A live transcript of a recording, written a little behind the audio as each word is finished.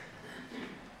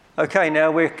Okay, now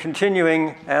we're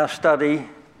continuing our study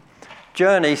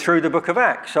journey through the book of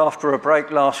Acts after a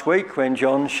break last week when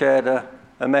John shared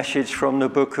a message from the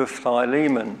book of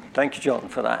Philemon. Thank you, John,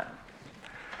 for that.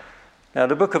 Now,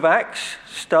 the book of Acts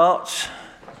starts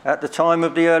at the time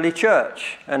of the early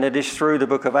church, and it is through the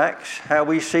book of Acts how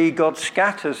we see God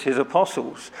scatters his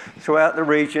apostles throughout the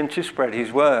region to spread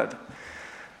his word.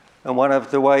 And one of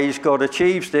the ways God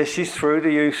achieves this is through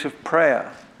the use of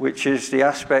prayer, which is the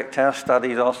aspect our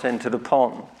studies are centred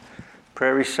upon.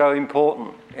 Prayer is so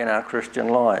important in our Christian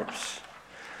lives.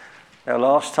 Now,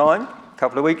 last time, a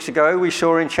couple of weeks ago, we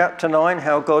saw in chapter 9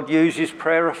 how God uses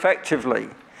prayer effectively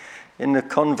in the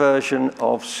conversion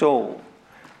of Saul.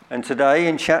 And today,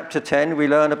 in chapter 10, we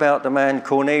learn about the man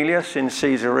Cornelius in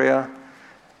Caesarea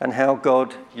and how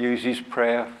God uses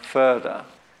prayer further.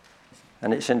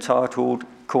 And it's entitled,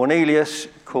 Cornelius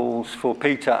Calls for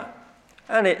Peter.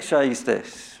 And it says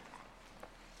this: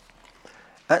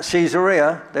 At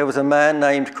Caesarea, there was a man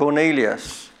named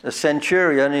Cornelius, a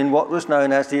centurion in what was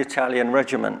known as the Italian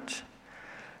Regiment.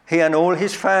 He and all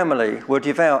his family were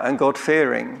devout and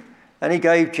God-fearing, and he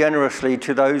gave generously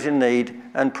to those in need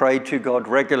and prayed to God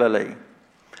regularly.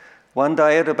 One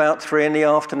day at about 3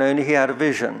 p.m, he had a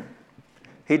vision.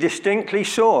 He distinctly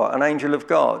saw an angel of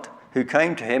God who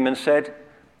came to him and said,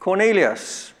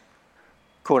 "Cornelius."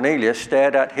 Cornelius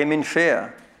stared at him in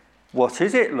fear. "What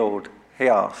is it, Lord?" he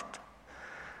asked.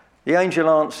 The angel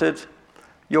answered,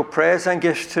 "Your prayers and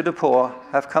gifts to the poor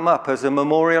have come up as a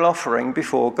memorial offering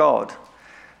before God.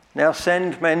 Now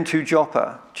send men to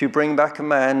Joppa to bring back a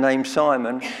man named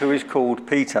Simon who is called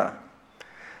Peter.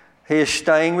 He is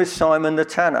staying with Simon the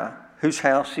tanner, whose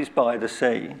house is by the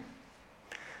sea."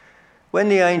 When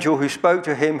the angel who spoke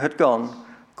to him had gone,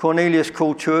 Cornelius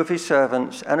called 2 of his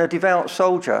servants and a devout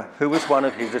soldier who was one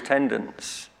of his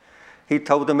attendants. He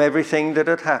told them everything that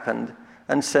had happened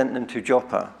and sent them to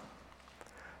Joppa.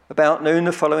 About noon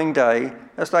the following day,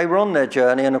 as they were on their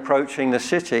journey and approaching the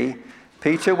city,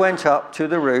 Peter went up to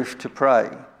the roof to pray.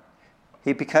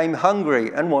 He became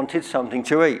hungry and wanted something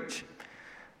to eat.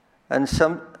 And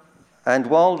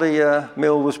while the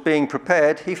meal was being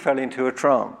prepared, he fell into a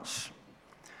trance.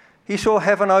 He saw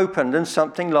heaven opened and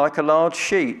something like a large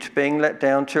sheet being let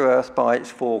down to earth by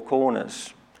its 4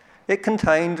 corners. It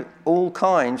contained all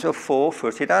kinds of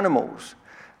 4-footed animals,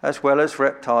 as well as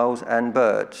reptiles and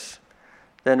birds.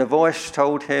 Then a voice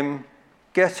told him,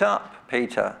 "Get up,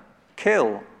 Peter,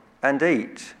 kill and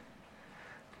eat."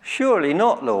 "Surely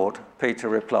not, Lord," Peter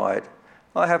replied.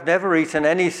 "I have never eaten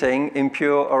anything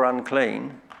impure or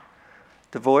unclean."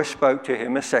 The voice spoke to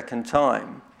him a second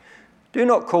time. "Do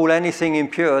not call anything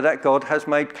impure that God has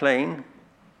made clean."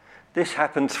 This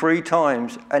happened 3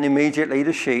 times, and immediately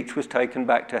the sheet was taken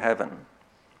back to heaven.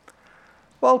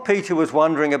 While Peter was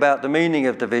wondering about the meaning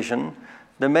of the vision,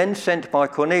 the men sent by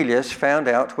Cornelius found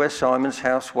out where Simon's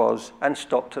house was and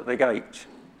stopped at the gate.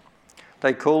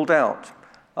 They called out,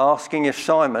 asking if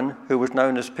Simon, who was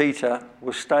known as Peter,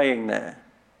 was staying there.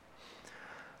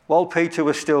 While Peter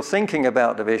was still thinking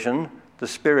about the vision, the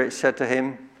Spirit said to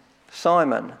him,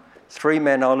 "Simon, 3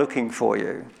 men are looking for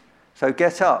you. So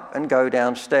get up and go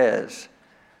downstairs.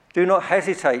 Do not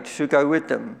hesitate to go with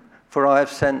them, for I have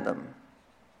sent them."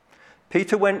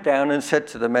 Peter went down and said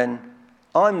to the men,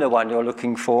 "I'm the one you're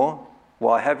looking for.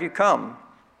 Why have you come?"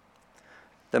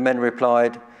 The men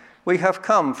replied, "We have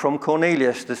come from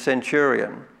Cornelius the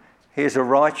centurion. He is a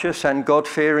righteous and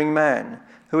God-fearing man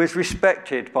who is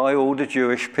respected by all the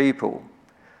Jewish people.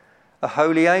 A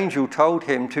holy angel told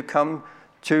him to come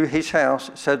to his house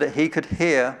so that he could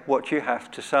hear what you have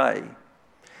to say."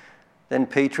 Then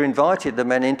Peter invited the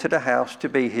men into the house to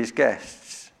be his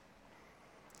guests.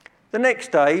 The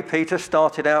next day, Peter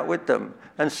started out with them,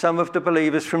 and some of the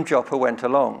believers from Joppa went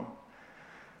along.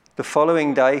 The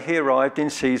following day, he arrived in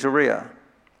Caesarea.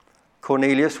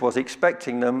 Cornelius was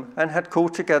expecting them and had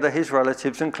called together his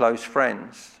relatives and close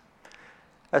friends.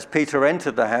 As Peter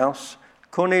entered the house,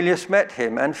 Cornelius met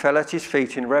him and fell at his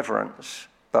feet in reverence.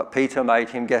 But Peter made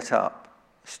him get up.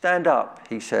 "Stand up,"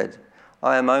 he said.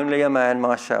 "I am only a man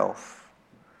myself."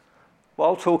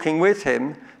 While talking with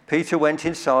him, Peter went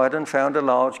inside and found a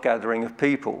large gathering of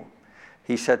people.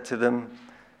 He said to them,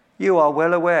 "You are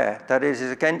well aware that it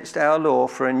is against our law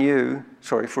for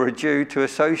a Jew to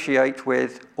associate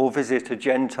with or visit a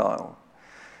Gentile.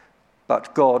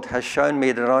 But God has shown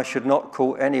me that I should not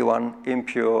call anyone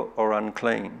impure or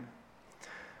unclean.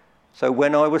 So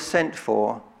when I was sent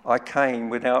for, I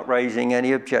came without raising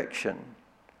any objection.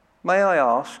 May I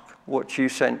ask what you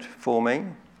sent for me?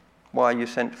 Why you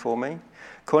sent for me?"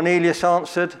 Cornelius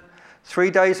answered, 3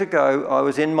 days ago I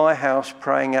was in my house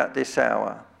praying at this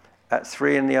hour, at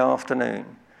 3 p.m.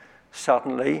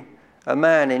 Suddenly, a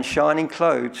man in shining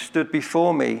clothes stood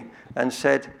before me and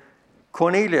said,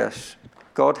 'Cornelius,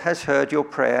 God has heard your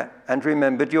prayer and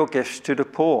remembered your gifts to the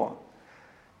poor.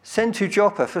 Send to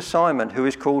Joppa for Simon, who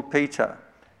is called Peter.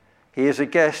 He is a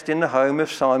guest in the home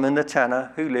of Simon the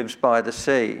tanner, who lives by the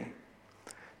sea.'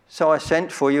 So I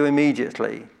sent for you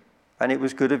immediately, and it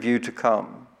was good of you to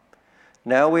come.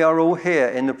 Now we are all here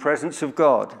in the presence of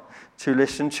God to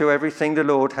listen to everything the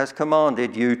Lord has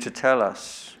commanded you to tell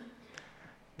us."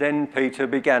 Then Peter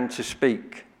began to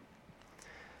speak.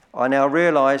 "I now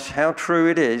realize how true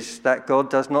it is that God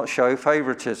does not show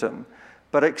favoritism,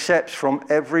 but accepts from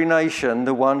every nation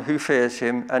the one who fears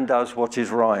him and does what is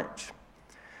right.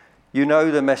 You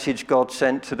know the message God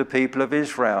sent to the people of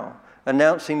Israel,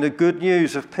 announcing the good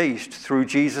news of peace through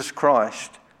Jesus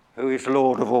Christ, who is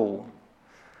Lord of all.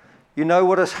 You know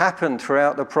what has happened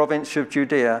throughout the province of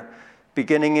Judea,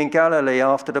 beginning in Galilee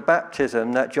after the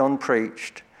baptism that John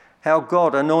preached, how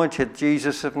God anointed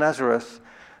Jesus of Nazareth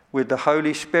with the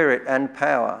Holy Spirit and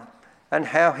power, and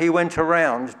how he went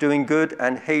around doing good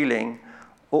and healing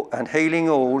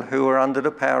all who were under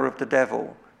the power of the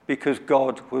devil, because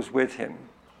God was with him.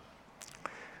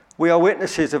 We are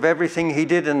witnesses of everything he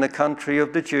did in the country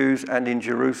of the Jews and in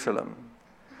Jerusalem.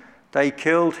 They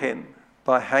killed him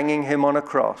by hanging him on a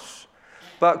cross,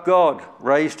 but God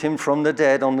raised him from the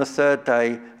dead on the third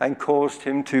day and caused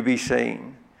him to be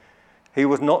seen. He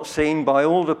was not seen by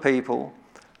all the people,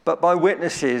 but by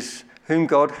witnesses whom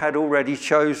God had already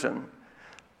chosen,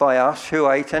 by us who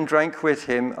ate and drank with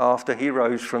him after he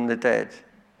rose from the dead.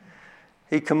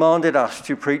 He commanded us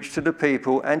to preach to the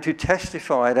people and to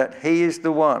testify that he is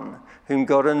the one whom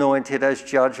God anointed as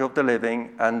judge of the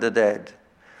living and the dead.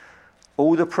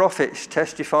 All the prophets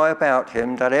testify about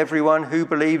him that everyone who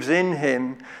believes in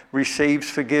him receives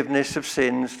forgiveness of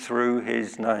sins through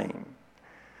his name."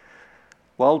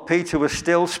 While Peter was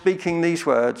still speaking these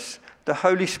words, the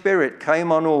Holy Spirit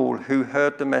came on all who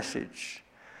heard the message.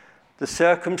 The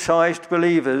circumcised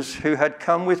believers who had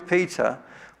come with Peter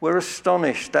were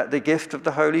astonished that the gift of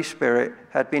the Holy Spirit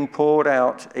had been poured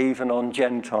out even on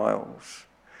Gentiles,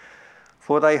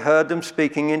 for they heard them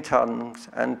speaking in tongues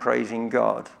and praising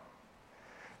God.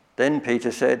 Then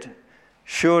Peter said,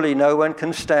 "Surely no one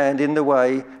can stand in the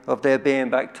way of their being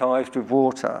baptized with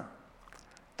water.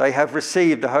 They have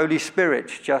received the Holy Spirit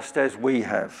just as we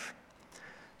have."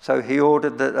 So he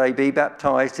ordered that they be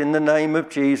baptized in the name of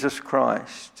Jesus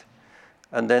Christ.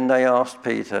 And then they asked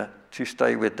Peter to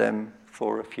stay with them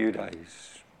for a few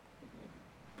days.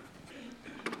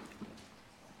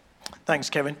 Thanks,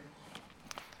 Kevin.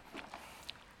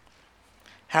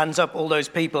 Hands up all those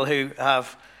people who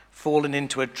have fallen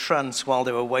into a trance while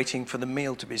they were waiting for the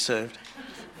meal to be served.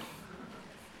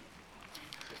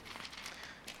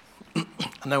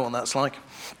 I know what that's like.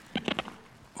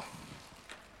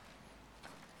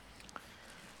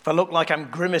 If I look like I'm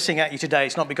grimacing at you today,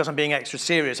 it's not because I'm being extra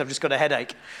serious. I've just got a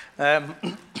headache.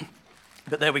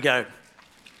 But there we go.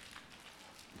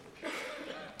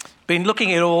 Been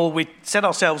looking at all, we set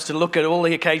ourselves to look at all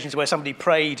the occasions where somebody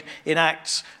prayed in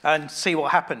Acts and see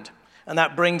what happened. And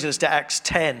that brings us to Acts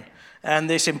 10 and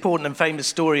this important and famous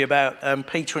story about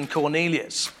Peter and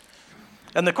Cornelius.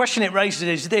 And the question it raises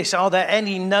is this: are there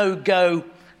any no-go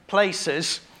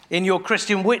places in your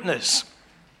Christian witness?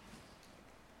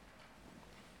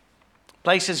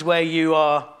 Places where you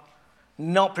are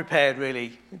not prepared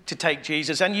really to take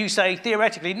Jesus, and you say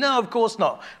theoretically, no, of course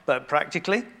not, but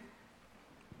practically?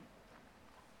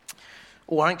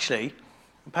 Or actually,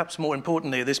 perhaps more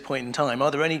importantly at this point in time,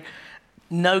 are there any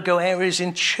no-go areas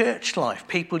in church life,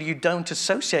 people you don't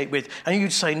associate with, and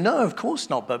you'd say, no, of course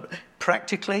not, but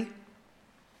practically?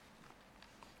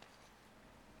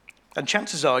 And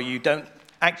chances are you don't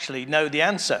actually know the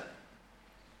answer.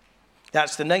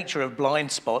 That's the nature of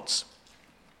blind spots,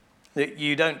 that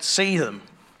you don't see them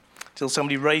till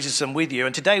somebody raises them with you.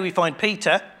 And today we find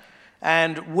Peter,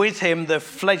 and with him the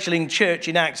fledgling church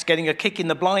in Acts getting a kick in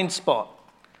the blind spot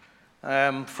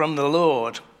from the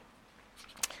Lord.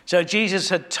 So Jesus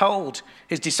had told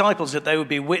his disciples that they would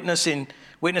be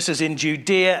witnesses in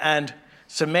Judea and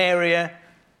Samaria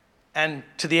and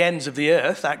to the ends of the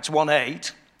earth, Acts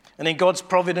 1:8. And in God's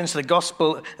providence, the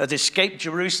gospel has escaped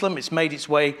Jerusalem. It's made its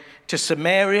way to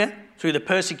Samaria through the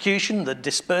persecution that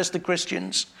dispersed the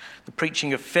Christians, the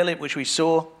preaching of Philip, which we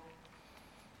saw.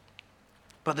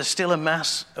 But there's still a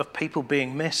mass of people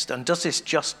being missed. And does this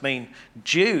just mean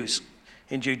Jews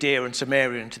in Judea and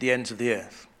Samaria and to the ends of the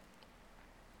earth?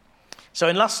 So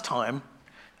in last time,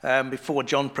 before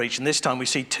John preached, and this time we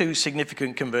see two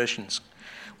significant conversions,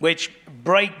 which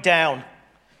break down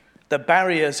the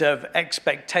barriers of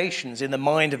expectations in the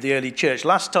mind of the early church.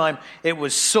 Last time it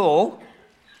was Saul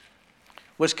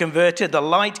was converted. The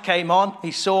light came on.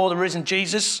 He saw the risen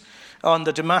Jesus on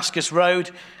the Damascus road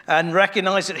and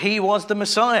recognized that he was the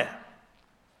Messiah.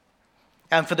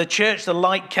 And for the church, the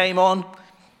light came on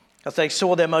as they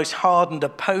saw their most hardened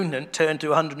opponent turn to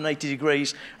 180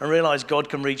 degrees and realize God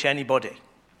can reach anybody.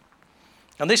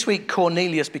 And this week,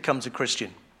 Cornelius becomes a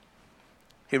Christian.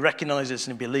 He recognizes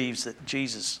and believes that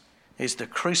Jesus is the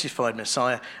crucified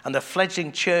Messiah. And the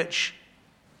fledgling church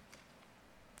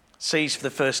sees for the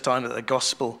first time that the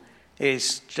gospel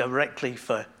is directly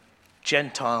for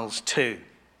Gentiles too.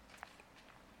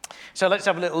 So let's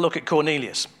have a little look at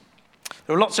Cornelius.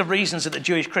 There are lots of reasons that the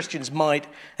Jewish Christians might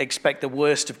expect the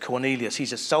worst of Cornelius.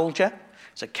 He's a soldier,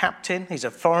 he's a captain, he's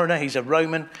a foreigner, he's a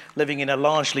Roman living in a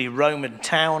largely Roman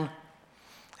town.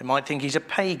 They might think he's a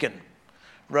pagan.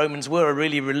 Romans were a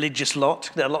really religious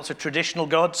lot. There are lots of traditional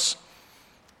gods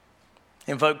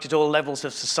invoked at all levels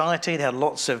of society. They had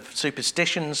lots of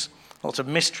superstitions, lots of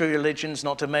mystery religions,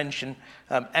 not to mention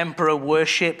emperor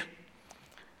worship.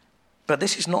 But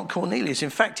this is not Cornelius. In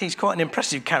fact, he's quite an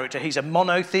impressive character. He's a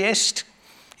monotheist.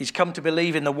 He's come to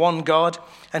believe in the one God,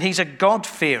 and he's a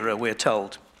God-fearer, we're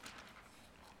told.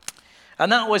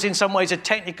 And that was in some ways a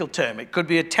technical term. It could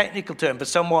be a technical term for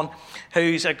someone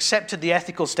who's accepted the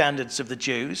ethical standards of the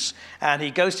Jews, and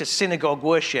he goes to synagogue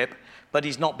worship, but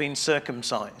he's not been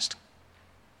circumcised.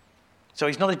 So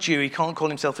he's not a Jew. He can't call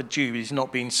himself a Jew. He's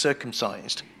not been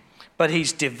circumcised. But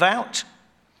he's devout.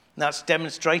 That's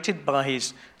demonstrated by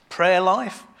his prayer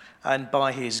life and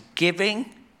by his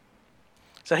giving.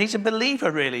 So he's a believer,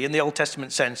 really, in the Old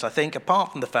Testament sense, I think,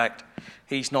 apart from the fact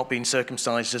he's not been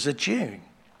circumcised as a Jew.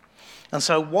 And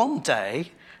so one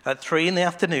day at 3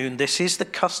 p.m, this is the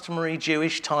customary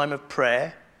Jewish time of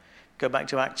prayer. Go back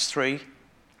to Acts 3.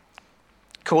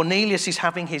 Cornelius is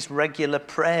having his regular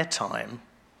prayer time,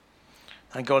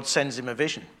 and God sends him a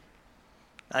vision.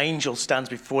 An angel stands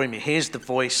before him. He hears the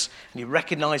voice, and he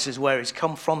recognizes where he's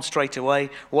come from straight away.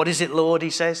 "What is it, Lord?" he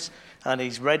says, and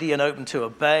he's ready and open to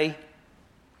obey.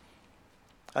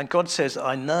 And God says,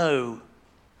 "I know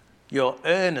your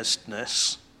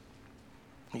earnestness."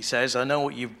 He says, "I know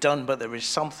what you've done, but there is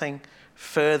something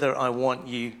further I want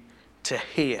you to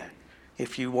hear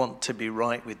if you want to be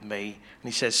right with me."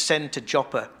 And he says, "Send to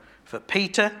Joppa for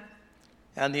Peter,"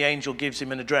 and the angel gives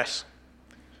him an address.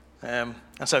 And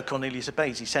so Cornelius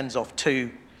obeys. He sends off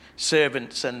 2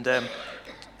 servants and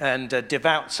a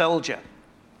devout soldier.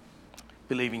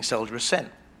 Believing soldier is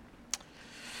sent.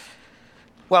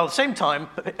 Well, at the same time,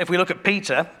 if we look at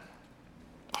Peter,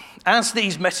 as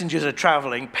these messengers are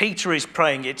traveling, Peter is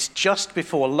praying. It's just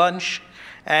before lunch,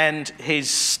 and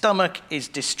his stomach is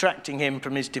distracting him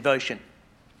from his devotion,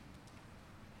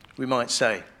 we might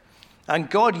say. And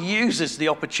God uses the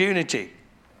opportunity.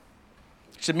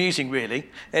 It's amusing, really,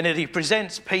 in that he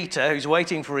presents Peter, who's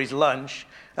waiting for his lunch,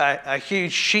 a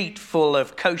huge sheet full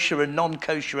of kosher and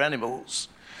non-kosher animals,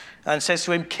 and says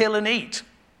to him, "Kill and eat."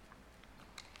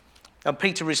 And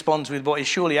Peter responds with what is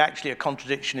surely actually a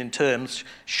contradiction in terms.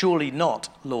 "Surely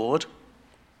not, Lord."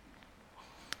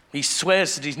 He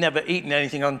swears that he's never eaten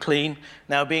anything unclean.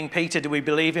 Now, being Peter, do we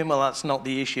believe him? Well, that's not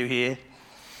the issue here.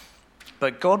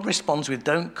 But God responds with,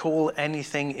 "Don't call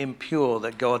anything impure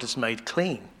that God has made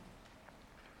clean."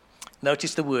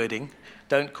 Notice the wording.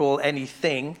 Don't call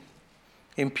anything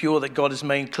impure that God has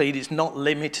made clean. It's not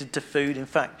limited to food. In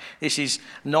fact, this is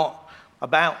not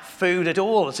about food at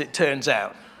all, as it turns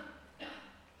out.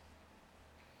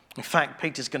 In fact,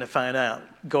 Peter's going to find out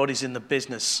God is in the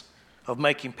business of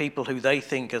making people who they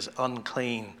think as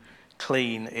unclean,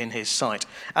 clean in his sight.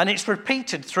 And it's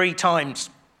repeated 3 times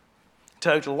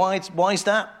total. Why is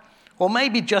that? Well,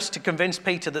 maybe just to convince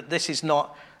Peter that this is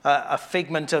not a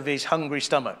figment of his hungry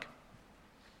stomach.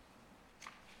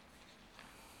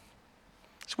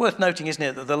 It's worth noting, isn't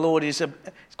it, that the Lord is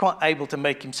quite able to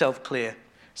make himself clear.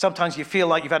 Sometimes you feel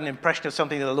like you've had an impression of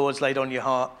something that the Lord's laid on your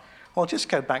heart. Well, just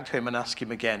go back to him and ask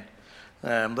him again.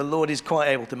 The Lord is quite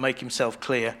able to make himself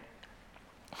clear.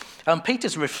 And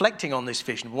Peter's reflecting on this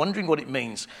vision, wondering what it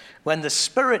means, when the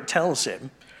Spirit tells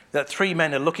him that 3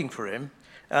 men are looking for him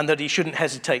and that he shouldn't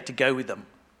hesitate to go with them.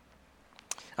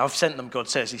 "I've sent them," God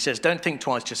says. He says, "Don't think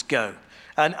twice, just go."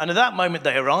 And at that moment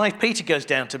they arrive. Peter goes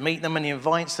down to meet them and he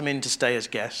invites them in to stay as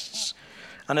guests.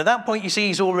 And at that point, you see,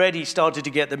 he's already started to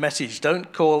get the message.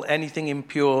 Don't call anything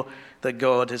impure that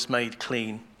God has made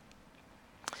clean.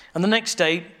 And the next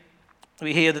day,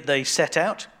 we hear that they set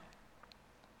out,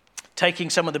 taking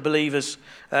some of the believers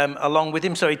along with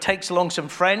him. So he takes along some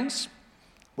friends.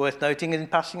 Worth noting in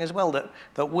passing as well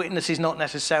that witness is not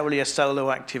necessarily a solo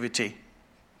activity.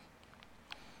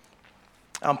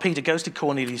 And Peter goes to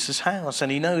Cornelius' house,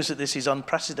 and he knows that this is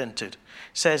unprecedented. It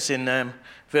says in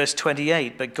verse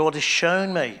 28, but God has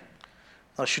shown me.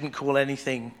 I shouldn't call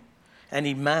anything,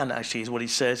 any man actually is what he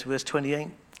says. Verse 28,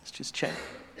 let's just check.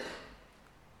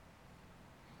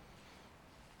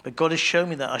 But God has shown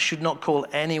me that I should not call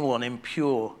anyone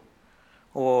impure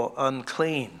or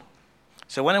unclean.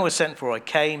 So when I was sent for, I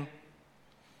came.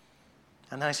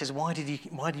 And now he says, why did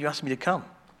you ask me to come?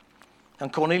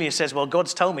 And Cornelius says, well,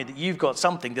 God's told me that you've got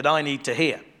something that I need to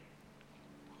hear.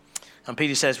 And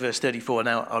Peter says, verse 34,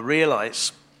 now I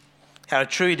realize how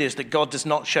true it is that God does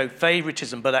not show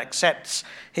favoritism, but accepts,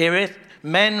 hear it,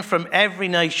 men from every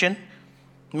nation,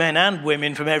 men and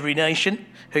women from every nation,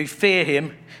 who fear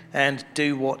him and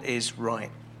do what is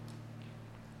right.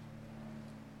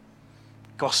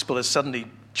 Gospel has suddenly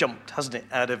jumped, hasn't it,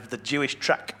 out of the Jewish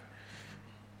track.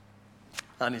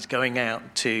 And it's going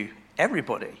out to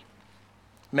everybody,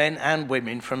 men and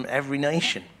women from every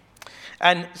nation.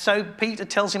 And so Peter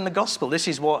tells him the gospel. This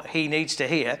is what he needs to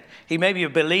hear. He may be a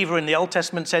believer in the Old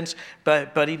Testament sense,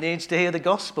 but he needs to hear the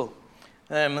gospel.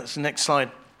 That's the next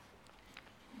slide.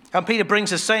 And Peter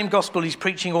brings the same gospel he's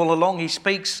preaching all along. He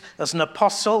speaks as an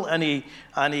apostle, and he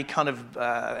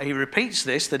repeats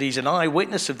this, that he's an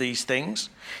eyewitness of these things.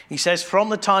 He says, from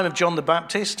the time of John the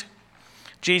Baptist,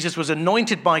 Jesus was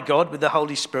anointed by God with the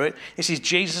Holy Spirit. This is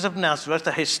Jesus of Nazareth,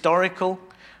 a historical,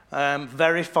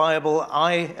 verifiable,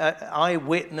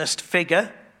 eyewitnessed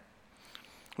figure.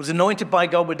 Was anointed by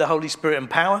God with the Holy Spirit and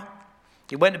power.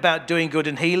 He went about doing good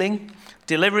and healing,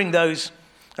 delivering those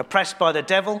oppressed by the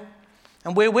devil.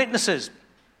 And we're witnesses,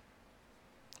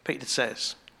 Peter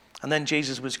says. And then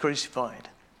Jesus was crucified,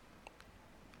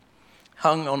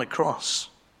 hung on a cross.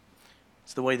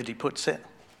 It's the way that he puts it.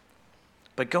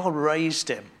 But God raised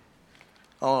him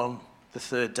on the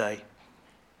third day.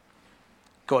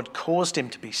 God caused him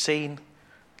to be seen.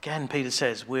 Again, Peter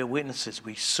says, we're witnesses.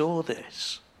 We saw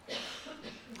this.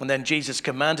 And then Jesus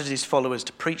commanded his followers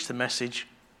to preach the message.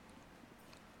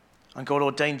 And God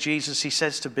ordained Jesus, he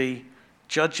says, to be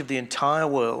judge of the entire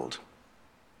world.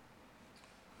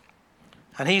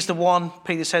 And he's the one,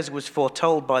 Peter says, was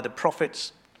foretold by the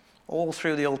prophets all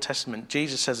through the Old Testament.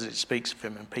 Jesus says that it speaks of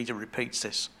him, and Peter repeats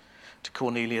this to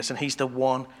Cornelius, and he's the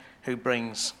one who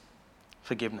brings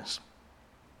forgiveness.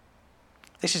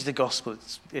 This is the gospel.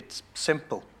 It's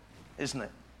simple, isn't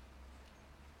it?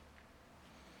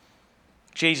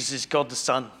 Jesus is God the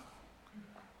Son,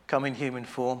 come in human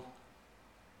form.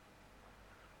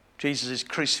 Jesus is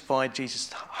crucified.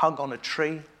 Jesus hung on a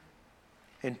tree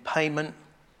in payment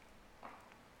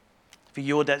for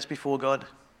your debts before God.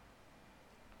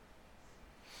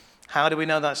 How do we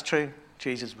know that's true?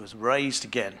 Jesus was raised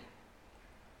again.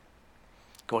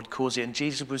 God caused it, and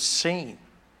Jesus was seen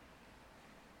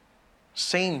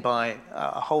by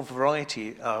a whole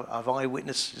variety of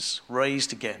eyewitnesses,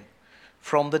 raised again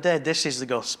from the dead. This is the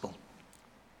gospel.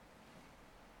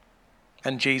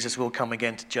 And Jesus will come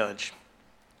again to judge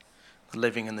the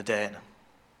living and the dead.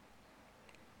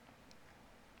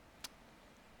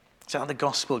 Is that the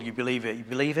gospel? You believe it? You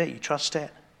believe it? You trust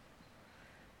it?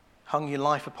 Hung your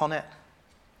life upon it?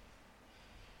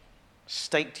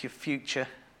 Staked your future,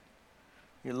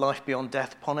 your life beyond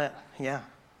death upon it? Yeah.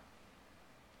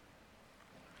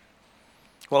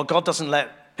 Well, God doesn't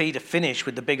let Peter finish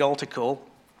with the big altar call.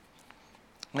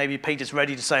 Maybe Peter's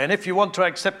ready to say, and if you want to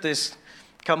accept this,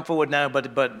 come forward now,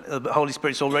 but the Holy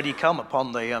Spirit's already come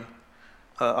upon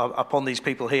these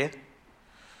people here.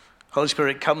 Holy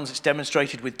Spirit comes, it's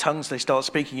demonstrated with tongues. They start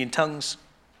speaking in tongues.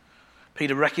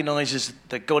 Peter recognizes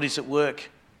that God is at work,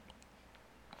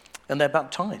 and they're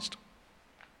baptized.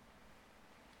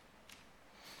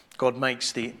 God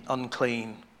makes the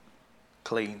unclean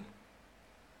clean.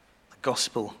 The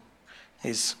gospel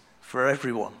is for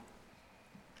everyone.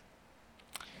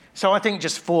 So I think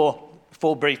just four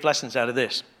brief lessons out of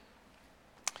this.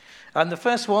 And the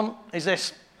first one is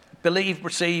this: believe,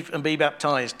 receive, and be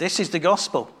baptized. This is the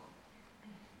gospel.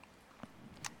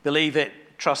 Believe it,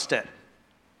 trust it.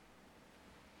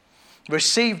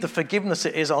 Receive the forgiveness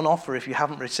that is on offer if you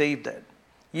haven't received it.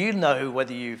 You know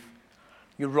whether you're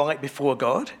right before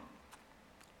God.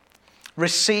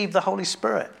 Receive the Holy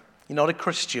Spirit. You're not a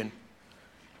Christian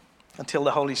until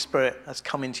the Holy Spirit has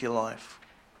come into your life.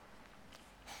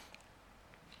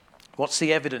 What's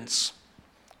the evidence?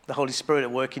 The Holy Spirit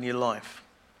at work in your life.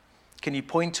 Can you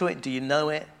point to it? Do you know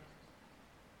it?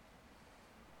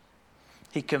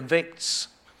 He convicts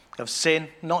of sin,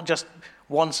 not just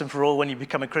once and for all when you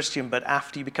become a Christian, but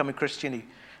after you become a Christian.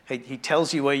 He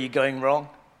tells you where you're going wrong,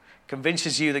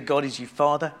 convinces you that God is your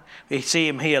Father. We see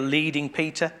him here leading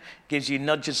Peter, gives you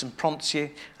nudges and prompts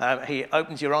you. He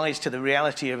opens your eyes to the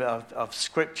reality of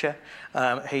Scripture.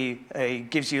 He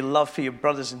gives you love for your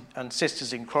brothers and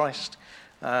sisters in Christ.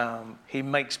 He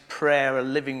makes prayer a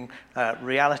living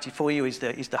reality for you. He's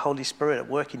the Holy Spirit at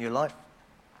work in your life.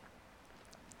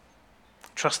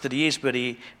 Trust that he is, but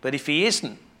if he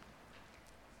isn't,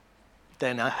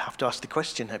 then I have to ask the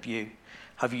question, have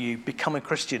you become a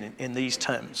Christian in these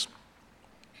terms?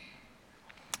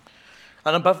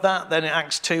 And above that, then in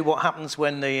Acts 2, what happens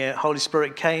when the Holy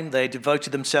Spirit came? They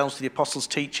devoted themselves to the apostles'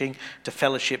 teaching, to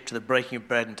fellowship, to the breaking of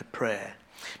bread, and to prayer.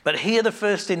 But here are the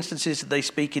first instances that they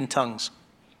speak in tongues.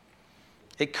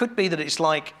 It could be that it's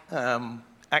like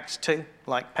Acts 2,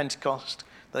 like Pentecost,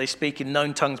 that they speak in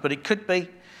known tongues, but it could be.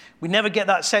 We never get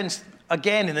that sense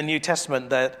again in the New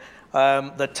Testament that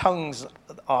the tongues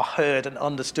are heard and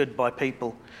understood by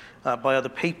people, by other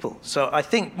people. So I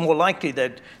think more likely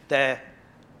that they're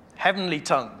heavenly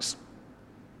tongues.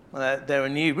 They're a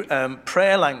new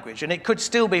prayer language. And it could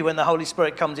still be when the Holy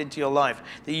Spirit comes into your life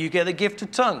that you get the gift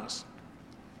of tongues.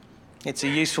 It's a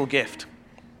useful gift.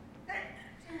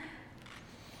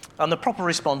 And the proper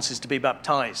response is to be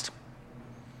baptized.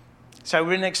 So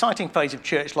we're in an exciting phase of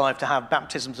church life to have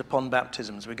baptisms upon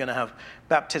baptisms. We're going to have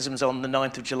baptisms on the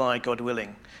 9th of July, God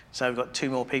willing. So we've got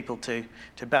 2 more people to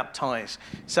baptize.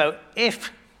 So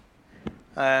if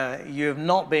you have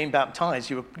not been baptized,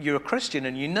 you're a Christian,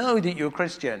 and you know that you're a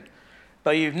Christian,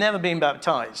 but you've never been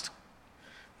baptized,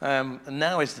 and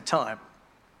now is the time.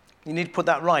 You need to put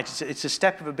that right. It's a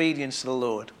step of obedience to the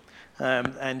Lord,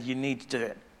 and you need to do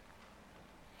it.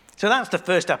 So that's the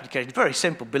first application. Very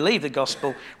simple. Believe the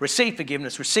gospel, receive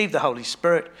forgiveness, receive the Holy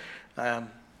Spirit,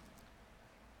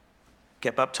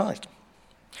 get baptized.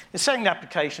 The second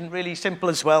application, really simple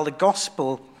as well. The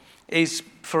gospel is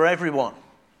for everyone.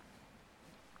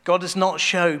 God does not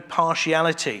show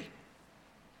partiality.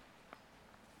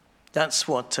 That's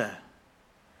what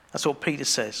Peter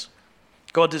says.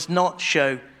 God does not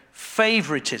show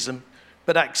favoritism,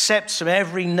 but accepts from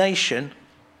every nation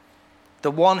the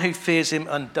one who fears him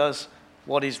and does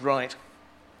what is right.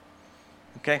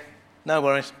 Okay? No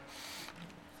worries.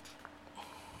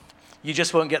 You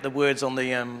just won't get the words on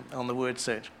the word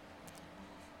search.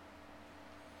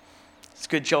 It's a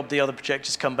good job the other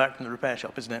projectors come back from the repair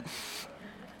shop, isn't it?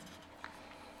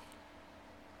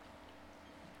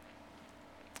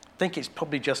 I think it's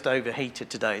probably just overheated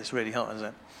today. It's really hot, isn't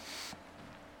it?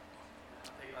 I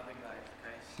think that is the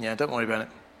case. Yeah, don't worry about it.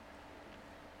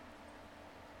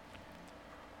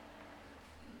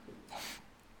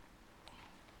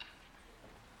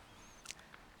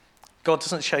 God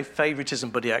doesn't show favoritism,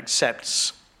 but he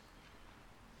accepts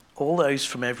all those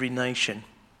from every nation.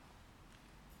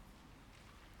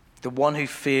 The one who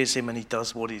fears him and he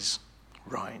does what is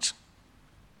right.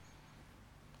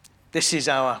 This is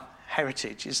our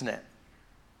heritage, isn't it?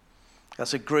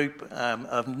 As a group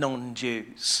of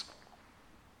non-Jews.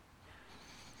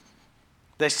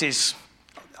 This is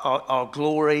our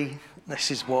glory.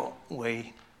 This is what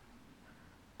we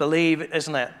believe,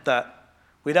 isn't it? That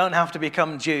we don't have to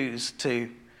become Jews to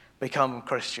become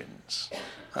Christians,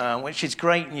 which is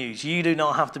great news. You do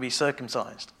not have to be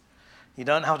circumcised. You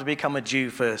don't have to become a Jew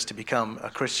first to become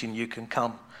a Christian. You can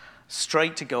come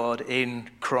straight to God in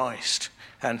Christ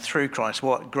and through Christ.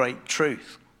 What great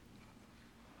truth.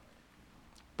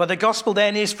 But the gospel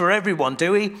then is for everyone.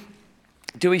 Do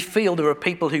we feel there are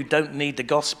people who don't need the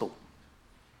gospel?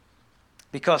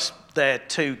 Because they're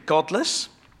too godless?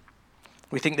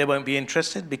 We think they won't be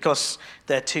interested. Because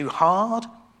they're too hard,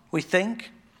 we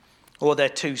think. Or they're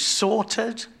too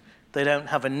sorted, they don't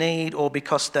have a need. Or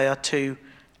because they are too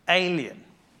alien.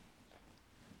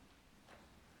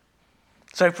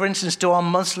 So, for instance, do our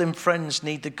Muslim friends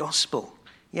need the gospel?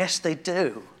 Yes, they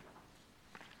do.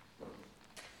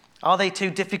 Are they too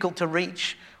difficult to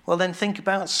reach? Well, then think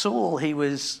about Saul. He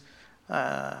was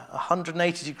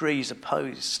 180 degrees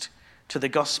opposed to the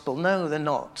gospel. No, they're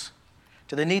not.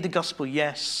 Do they need the gospel?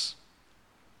 Yes.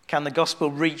 Can the gospel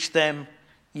reach them?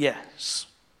 Yes.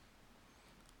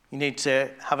 You need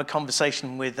to have a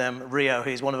conversation with Rio,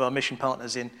 who's one of our mission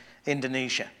partners in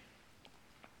Indonesia.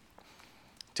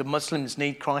 Do Muslims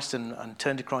need Christ and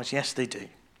turn to Christ? Yes, they do.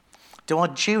 Do our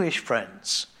Jewish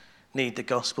friends need the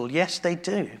gospel? Yes, they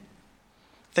do.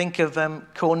 Think of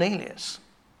Cornelius.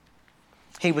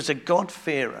 He was a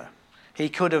God-fearer. He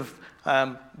could have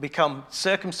become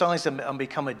circumcised and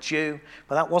become a Jew,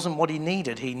 but that wasn't what he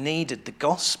needed. He needed the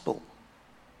gospel.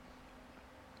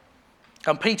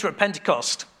 And Peter at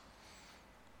Pentecost,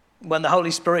 when the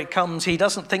Holy Spirit comes, he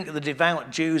doesn't think that the devout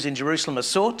Jews in Jerusalem are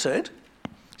sorted.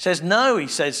 says no. He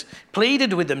says,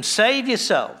 pleaded with them, save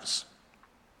yourselves.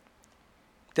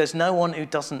 There's no one who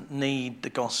doesn't need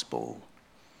the gospel.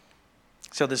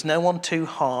 So there's no one too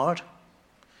hard.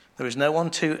 There is no one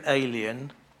too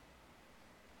alien.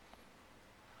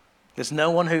 There's no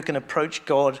one who can approach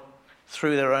God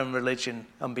through their own religion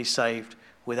and be saved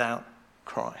without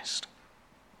Christ.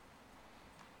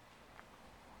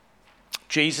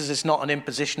 Jesus is not an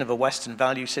imposition of a Western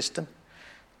value system.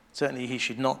 Certainly he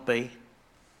should not be.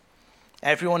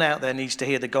 Everyone out there needs to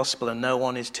hear the gospel, and no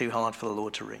one is too hard for the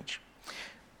Lord to reach.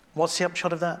 What's the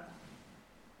upshot of that?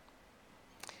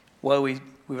 Well, we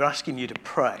were asking you to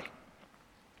pray,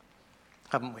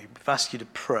 haven't we? We've asked you to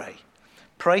pray.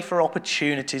 Pray for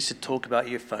opportunities to talk about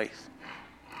your faith.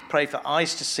 Pray for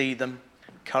eyes to see them,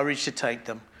 courage to take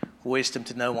them, wisdom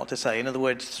to know what to say. In other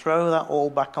words, throw that all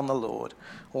back on the Lord.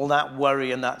 All that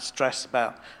worry and that stress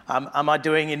about, am I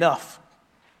doing enough?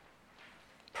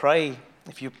 Pray.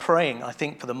 If you're praying, I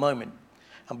think for the moment,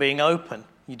 and being open,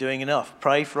 you're doing enough.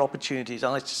 Pray for opportunities,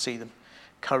 eyes to see them,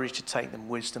 courage to take them,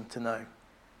 wisdom to know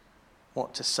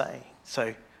what to say.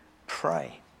 So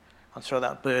pray and throw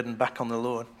that burden back on the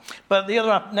Lord. But the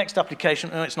other next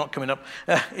application, it's not coming up,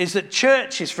 is that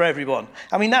church is for everyone.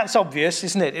 I mean, that's obvious,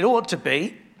 isn't it? It ought to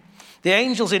be. The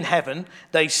angels in heaven,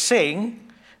 they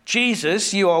sing,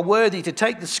 Jesus, you are worthy to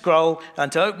take the scroll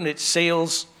and to open its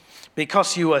seals,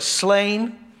 because you were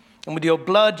slain, and with your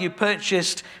blood you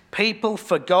purchased people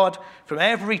for God from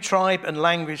every tribe and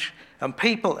language and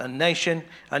people and nation,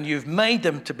 and you've made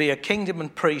them to be a kingdom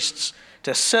and priests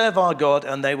to serve our God,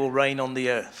 and they will reign on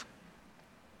the earth.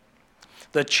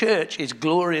 The church is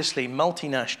gloriously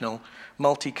multinational,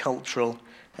 multicultural,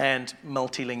 and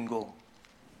multilingual.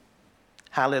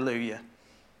 Hallelujah.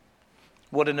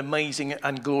 What an amazing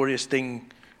and glorious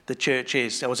thing the church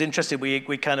is. I was interested, we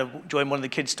kind of joined one of the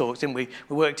kids' talks, didn't we?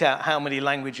 We worked out how many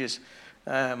languages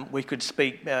we could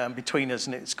speak between us,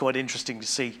 and it's quite interesting to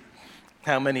see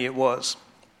how many it was.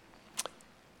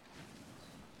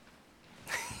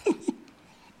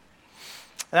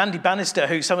 And Andy Bannister,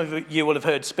 who some of you will have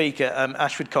heard speak at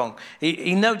Ashford Con,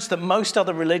 he notes that most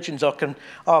other religions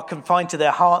are confined to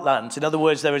their heartlands. In other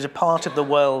words, there is a part of the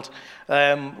world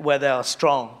where they are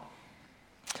strong.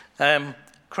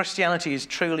 Christianity is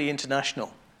truly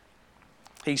international,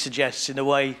 he suggests, in a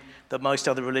way that most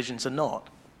other religions are not.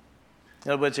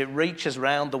 In other words, it reaches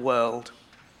around the world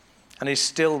and is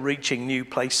still reaching new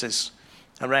places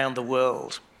around the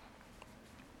world.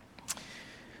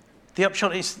 The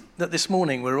upshot is that this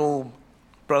morning we're all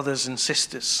brothers and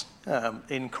sisters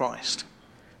in Christ.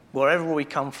 Wherever we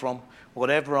come from,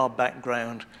 whatever our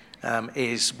background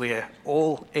is, we're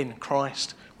all in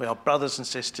Christ. We are brothers and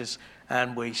sisters,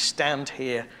 and we stand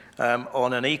here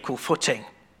on an equal footing.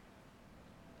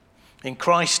 In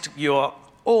Christ, you are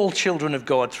all children of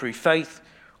God through faith.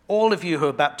 All of you who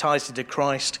are baptized into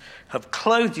Christ have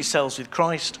clothed yourselves with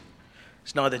Christ.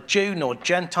 It's neither Jew nor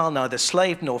Gentile, neither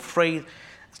slave nor free.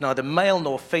 It's neither male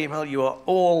nor female. You are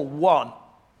all one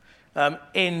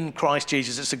in Christ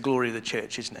Jesus. It's the glory of the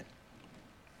church, isn't it?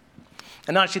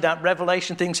 And actually that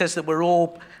Revelation thing says that we're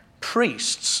all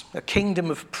priests, a kingdom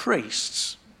of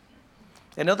priests.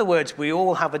 In other words, we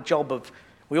all have a job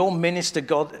we all minister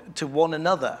God to one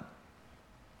another.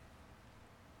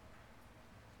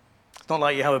 It's not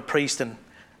like you have a priest and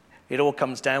it all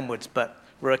comes downwards, but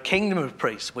we're a kingdom of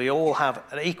priests. We all have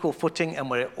an equal footing, and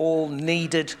we're all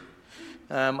needed,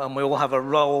 and we all have a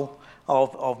role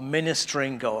of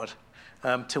ministering God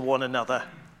to one another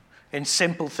in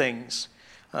simple things,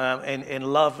 in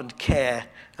love and care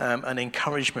and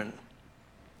encouragement.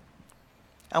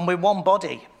 And we're one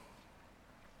body.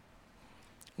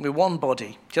 We're one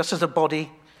body. Just as a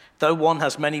body, though one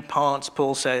has many parts,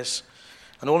 Paul says,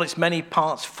 and all its many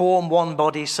parts form one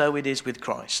body, so it is with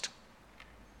Christ.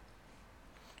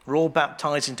 We're all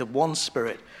baptized into one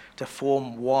spirit to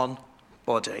form one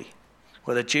body,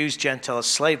 whether Jews, Gentiles,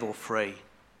 slave or free.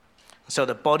 So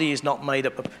the body is not made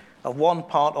up of one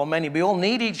part or many. We all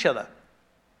need each other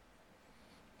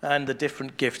and the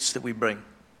different gifts that we bring.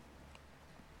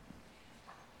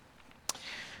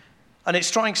 And it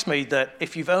strikes me that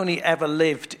if you've only ever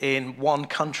lived in one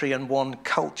country and one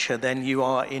culture, then you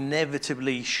are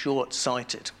inevitably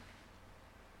short-sighted.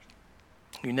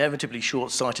 Inevitably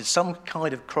short-sighted. Some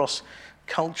kind of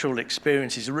cross-cultural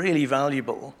experience is really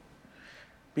valuable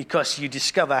because you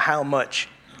discover how much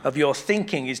of your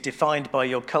thinking is defined by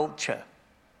your culture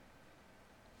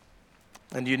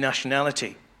and your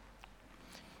nationality.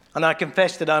 And I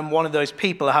confess that I'm one of those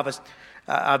people.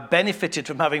 I've benefited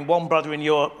from having one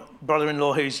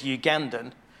brother-in-law who's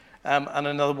Ugandan, and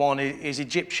another one is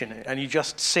Egyptian. And you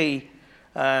just see,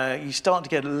 you start to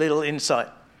get a little insight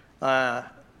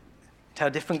how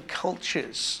different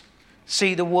cultures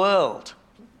see the world,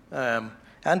 and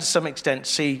to some extent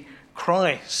see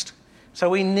Christ. So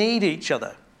we need each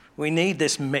other. We need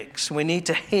this mix. We need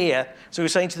to hear. So we're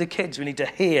saying to the kids, we need to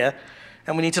hear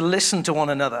and we need to listen to one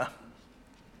another.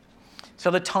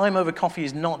 So the time over coffee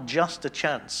is not just a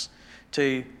chance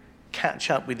to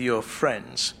catch up with your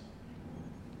friends.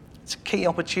 It's a key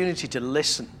opportunity to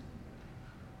listen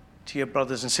to your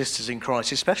brothers and sisters in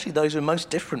Christ, especially those who are most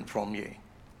different from you.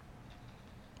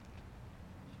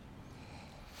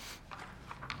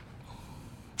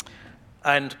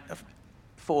 And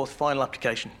fourth, final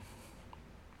application.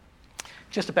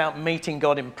 Just about meeting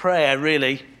God in prayer,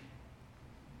 really.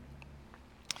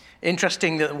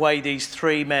 Interesting that the way these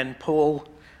three men, Paul,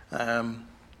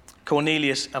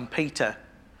 Cornelius, and Peter,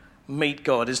 meet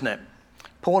God, isn't it?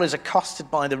 Paul is accosted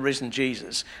by the risen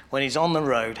Jesus when he's on the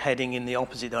road heading in the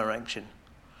opposite direction,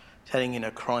 heading in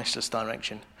a Christless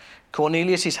direction.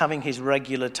 Cornelius is having his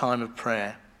regular time of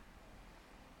prayer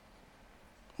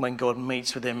when God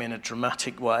meets with him in a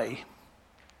dramatic way.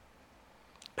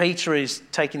 Peter is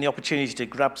taking the opportunity to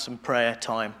grab some prayer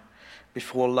time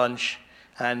before lunch,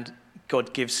 and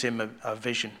God gives him a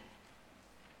vision.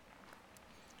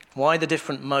 Why the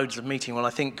different modes of meeting? Well, I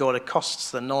think God accosts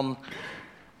the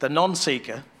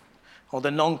non-seeker or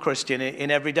the non-Christian in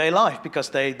everyday life because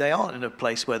they aren't in a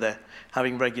place where they're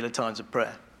having regular times of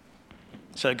prayer.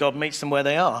 So God meets them where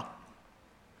they are.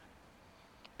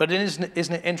 But isn't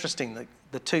it interesting that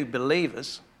the two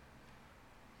believers,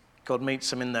 God meets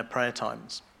them in their prayer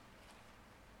times?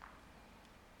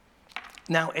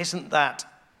 Now, isn't that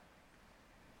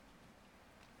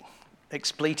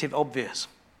expletive obvious?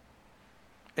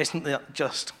 Isn't that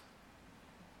just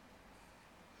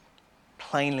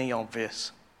plainly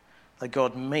obvious that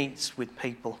God meets with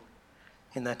people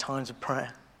in their times of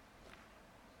prayer?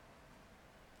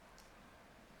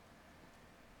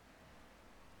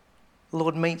 The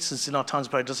Lord meets us in our times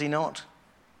of prayer, does he not?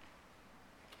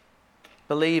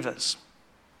 Believers.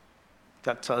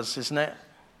 That does, isn't it?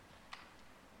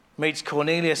 Meets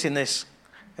Cornelius in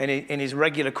his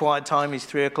regular quiet time, his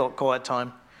 3 o'clock quiet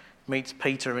time. Meets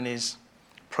Peter in his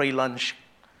pre-lunch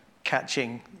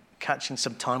catching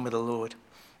some time with the Lord.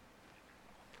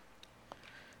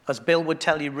 As Bill would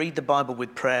tell you, read the Bible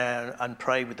with prayer and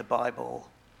pray with the Bible,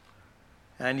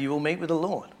 and you will meet with the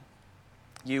Lord.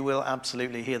 You will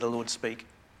absolutely hear the Lord speak.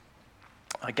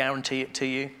 I guarantee it to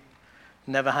you.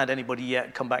 Never had anybody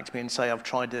yet come back to me and say, I've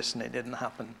tried this and it didn't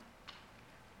happen.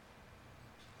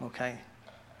 Okay?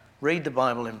 Read the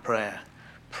Bible in prayer.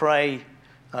 Pray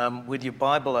with your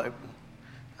Bible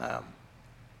open.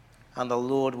 And the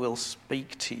Lord will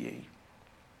speak to you.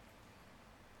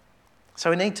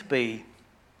 So we need to be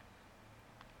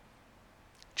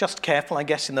just careful, I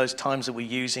guess, in those times that we're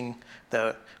using.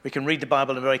 We can read the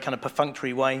Bible in a very kind of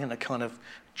perfunctory way, in a kind of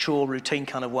chore, routine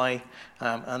kind of way,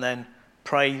 and then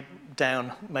pray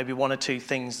down maybe one or two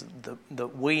things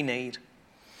that we need.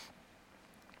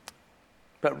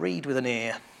 But read with an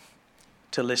ear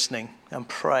to listening and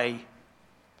pray.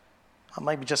 And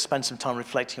maybe just spend some time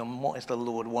reflecting on what is the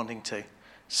Lord wanting to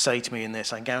say to me in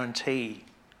this. I guarantee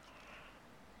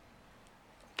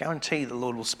the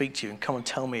Lord will speak to you and come and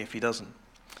tell me if he doesn't.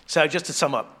 So just to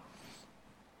sum up,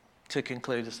 to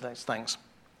conclude this next, thanks.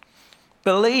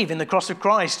 Believe in the cross of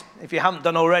Christ if you haven't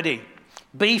done already.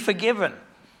 Be forgiven.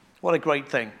 What a great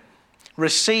thing.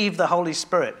 Receive the Holy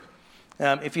Spirit.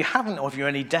 If you haven't, or if you're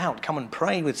in any doubt, come and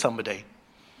pray with somebody.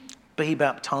 Be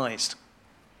baptized.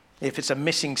 If it's a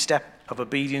missing step of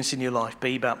obedience in your life,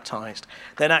 be baptized.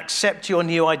 Then accept your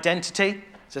new identity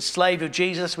as a slave of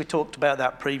Jesus. We talked about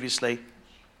that previously.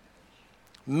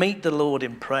 Meet the Lord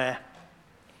in prayer.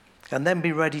 And then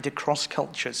be ready to cross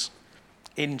cultures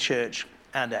in church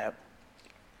and out.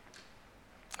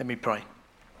 Let me pray.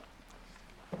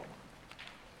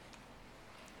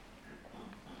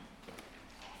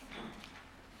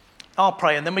 I'll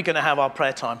pray and then we're going to have our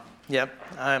prayer time. Yep.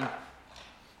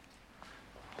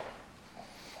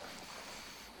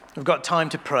 We've got time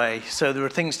to pray, so there are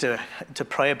things to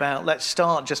pray about. Let's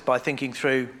start just by thinking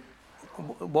through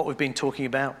what we've been talking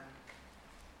about.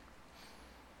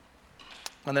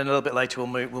 And then a little bit later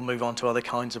we'll move on to other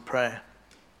kinds of prayer.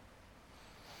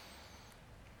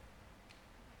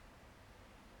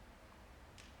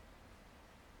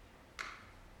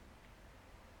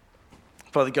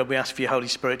 Father God, we ask for your Holy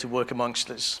Spirit to work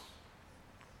amongst us,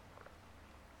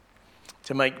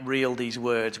 to make real these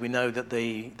words. We know that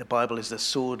the Bible is the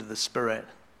sword of the Spirit.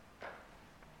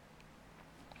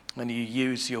 And you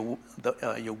use your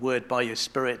word by your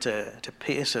Spirit to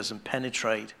pierce us and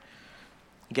penetrate,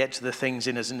 get to the things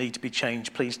in us that need to be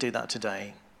changed. Please do that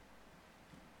today.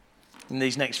 in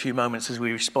these next few moments, as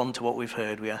we respond to what we've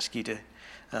heard, we ask you to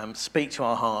speak to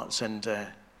our hearts, and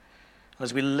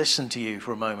as we listen to you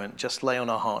for a moment, just lay on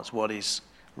our hearts what is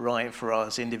right for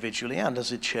us individually and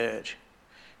as a church.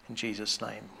 In Jesus'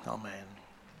 name, amen.